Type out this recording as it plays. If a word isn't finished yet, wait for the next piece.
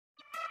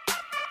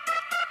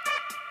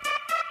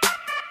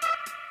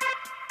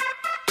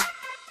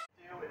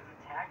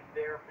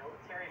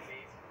military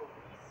base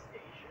police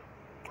station,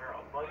 where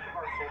a bunch of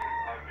our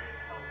soldiers are being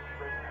held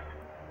prisoner.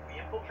 We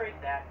infiltrate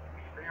that,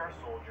 we free our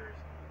soldiers,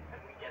 and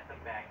we get them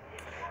back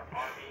into our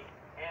army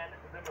and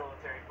the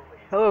military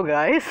police. Hello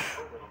guys,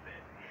 A little bit.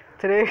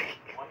 today,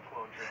 One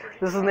clone trooper.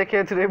 this is Nick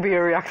here. Today we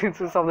are reacting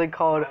to something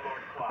called,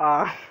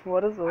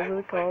 what is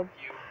it called?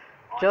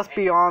 Just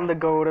Beyond the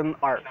Golden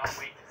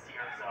Arcs.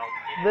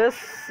 This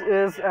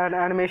is an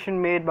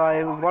animation made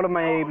by one of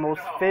my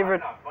most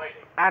favorite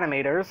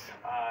animators,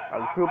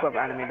 a group of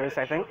animators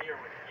I think,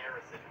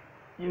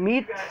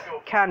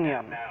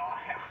 Meatcanyon.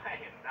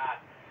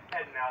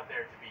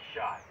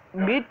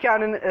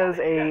 Meatcanyon is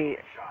a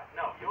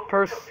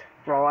person,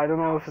 well I don't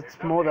know if it's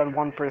more than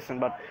one person,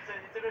 but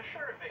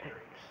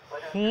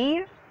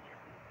he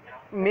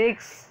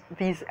makes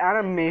these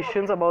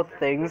animations about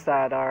things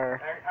that are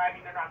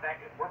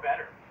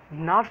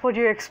not what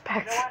you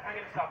expect.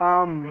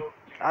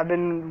 I've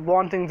been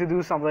wanting to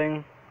do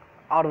something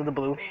out of the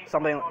blue,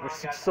 something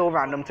so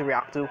random to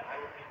react to.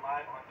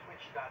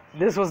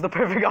 This was the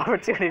perfect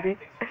opportunity.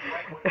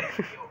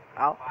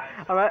 I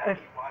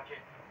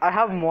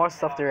have more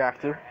stuff to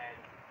react to.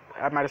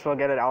 I might as well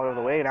get it out of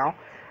the way now.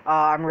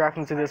 I'm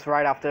reacting to this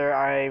right after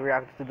I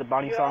reacted to the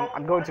Bunny song.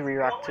 I'm going to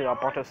react to a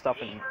bunch of stuff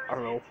in a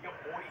row.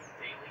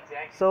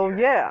 So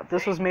yeah,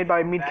 this was made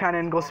by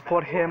Meatcanyon. Go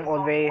support him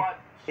or they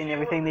in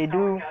everything they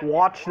do.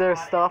 Watch their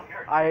stuff.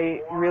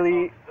 I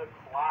really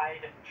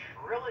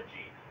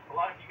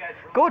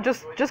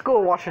just go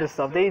watch their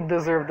stuff. They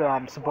deserve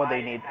the support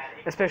they need,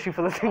 especially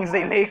for the things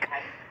they make.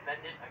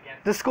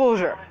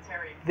 Disclosure: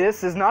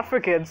 this is not for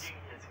kids.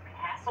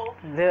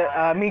 The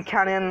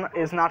Meatcanyon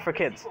is not for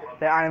kids.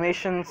 The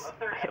animations,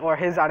 or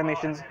his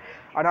animations,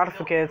 are not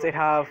for kids. They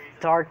have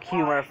dark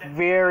humor,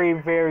 very,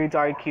 very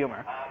dark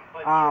humor.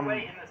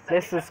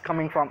 This is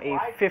coming from a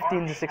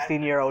 15 to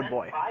 16-year-old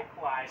boy,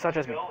 such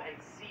as me.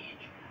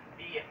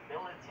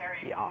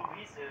 Yeah.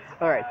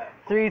 Alright,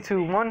 3,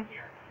 2, 1.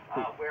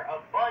 Where a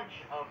bunch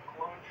of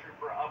clone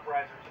trooper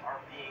uprisers are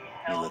being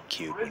held. You look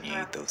cute when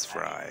you eat those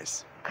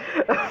fries.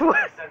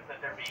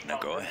 Now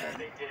go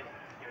ahead.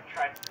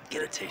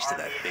 Get a taste of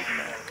that Big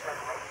Mac.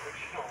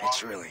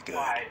 It's really good.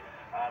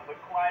 But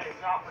Clyde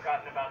has not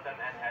forgotten about them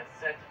and has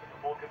sent the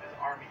bulk of his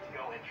army to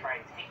go and try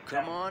and take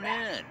Come them on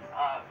back, in.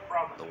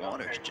 from The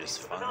water's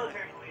just The fine.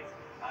 military police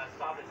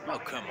saw this Oh,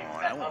 coming, come and they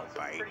on, set I won't up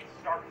some bite. pretty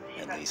stark At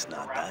defenses least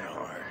not around that their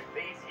hard.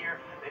 base here.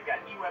 They've got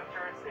E-Web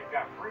turrets, they've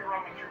got free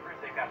roaming troopers,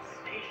 they've got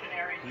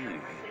stationary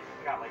troopers,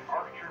 they've got like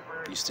ARC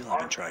troopers. You still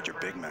haven't tried your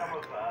Big Mac.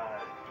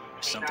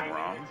 Is something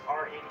wrong?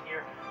 Are in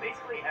here.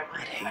 Basically every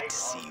I'd hate to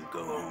see you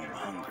go home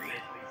hungry.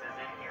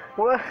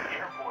 What?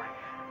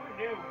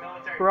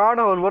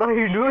 Ronald, what are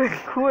you doing?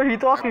 Who are you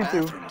talking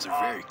to? Bathrooms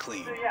are very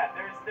clean. So yeah,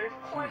 there's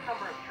quite a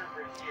number of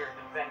troopers here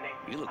defending.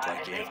 You look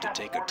like you have to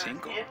take a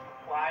tinkle.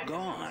 Go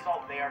on.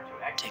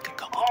 Take a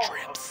couple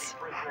trips.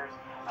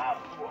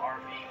 Who are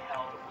being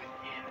held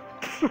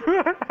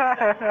within.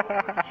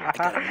 I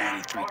got a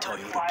 93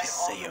 Toyota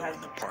Paseo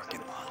in the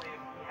parking lot.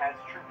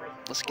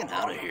 Let's get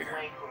out of here.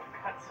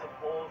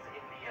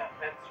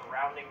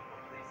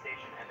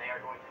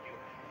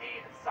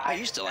 I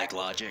used to like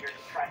Logic.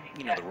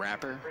 You know, the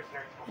rapper.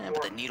 Yeah,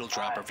 but the needle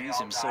dropper views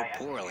him so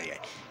poorly.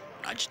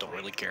 I just don't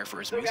really care for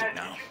his music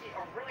now.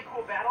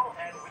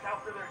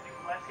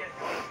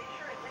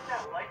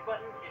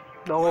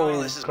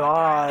 Oh this is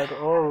God,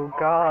 oh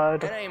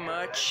God. It ain't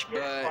much,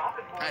 but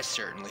I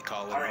certainly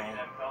call it home.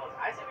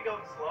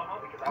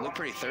 I look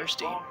pretty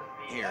thirsty.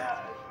 Here,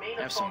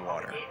 have some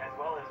water.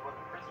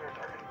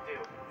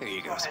 Here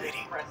you go,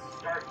 sweetie.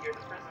 Start here. The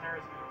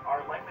prisoners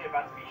are likely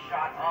about to be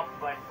shot up,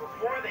 but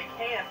before they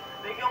can,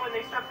 they go and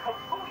they start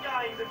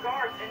kapooyaing the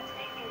guards and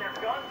taking their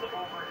guns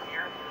over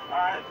here.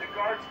 The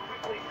guards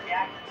quickly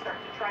react and start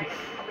to try and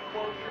shoot the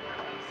clone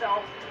troopers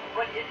themselves,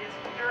 but it is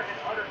pure and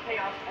utter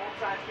chaos. Both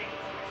sides taking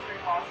some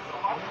extreme losses. A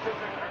lot of the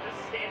prisoners are just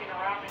standing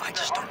around. I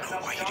just don't know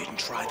why you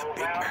didn't try the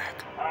Big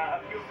Mac.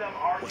 A few of them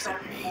are Was it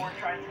me?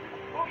 trying to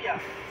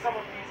kapooya some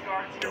of these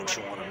guards. Don't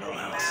you want to know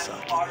how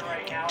sucky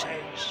life can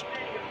taste?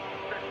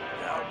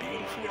 How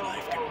beautiful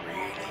life can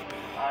really be.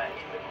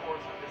 In the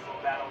course of this little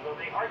battle, though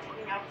they are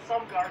taking out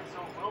some guards, so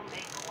it will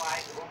make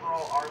Clyde's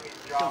overall army's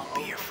job.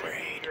 Don't be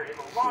afraid. In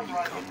the long When you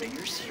run, come to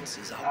your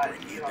senses, I'll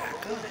bring you back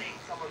up. eliminate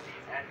some of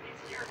these enemies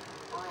here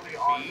early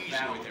on in the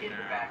battle in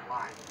the back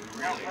line.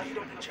 Now let's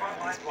go to the front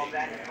lines while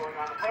that is going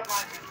on. The front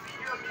lines is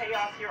pure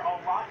chaos here. A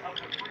lot of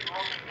the free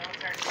roaming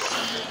military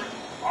troopers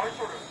are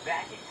sort of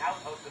backing out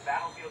of the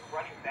battlefield,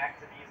 running back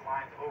to these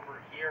lines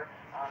over here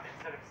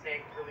instead of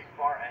staying really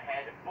far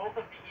ahead. Both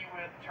of the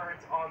E-Web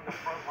turrets on the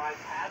front lines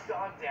have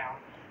gone down,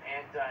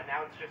 and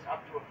now it's just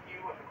up to a few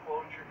of the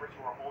clone troopers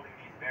who are holding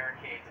these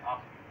barricades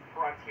up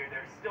front here.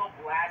 They're still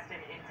blasting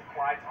into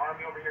Clyde's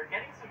army over here,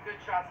 getting some good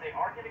shots. They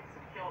are getting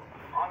some kills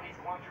on these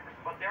clone troopers,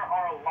 but there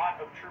are a lot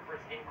of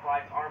troopers in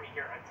Clyde's army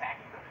here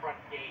attacking the front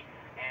gate,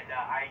 and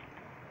I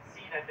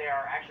see that they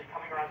are actually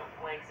coming around the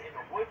flanks in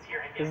the woods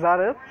here and getting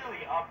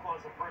really up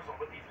close and personal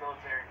with these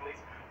military police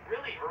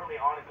really early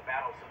on in the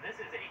battle. So this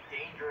is a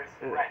dangerous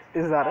threat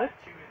Is that it?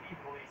 to the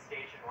police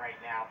station right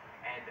now.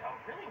 and a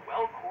really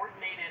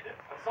well-coordinated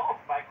assault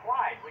by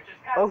Clyde, which is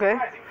kind of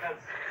surprising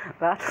because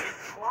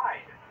it's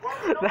Clyde. Well,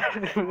 no,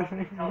 he's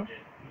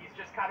intelligent. He's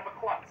just kind of a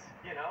klutz,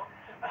 you know?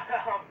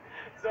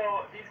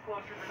 So these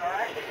close troopers are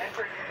actually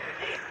entering into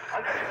the game.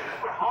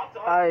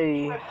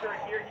 I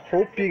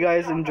hope you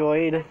guys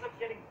enjoyed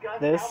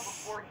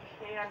this.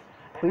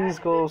 Please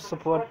go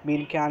support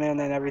Meatcanyon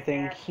and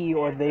everything he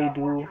or they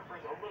do.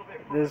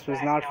 This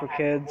was not for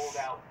kids.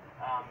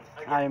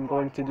 I am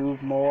going to do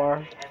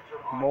more,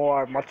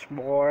 much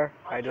more.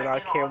 I do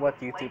not care what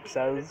YouTube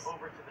says.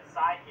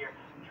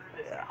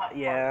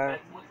 Yeah,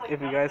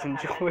 if you guys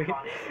enjoyed,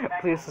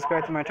 please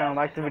subscribe to my channel,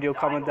 like the video,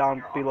 comment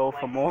down below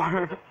for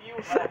more.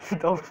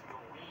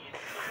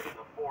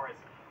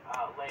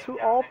 To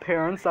all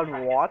parents that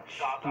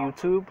watch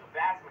YouTube,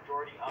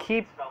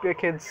 keep your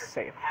kids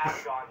safe.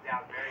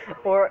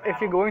 Or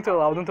if you're going to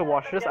allow them to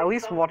watch this, at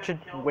least watch it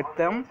with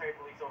them.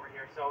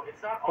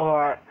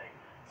 Or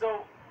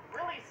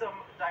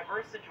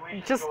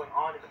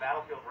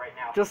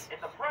just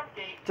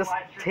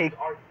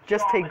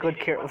take good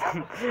care of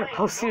them.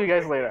 I'll see you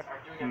guys later.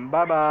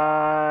 Bye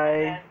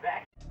bye.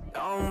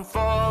 Don't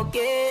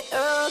forget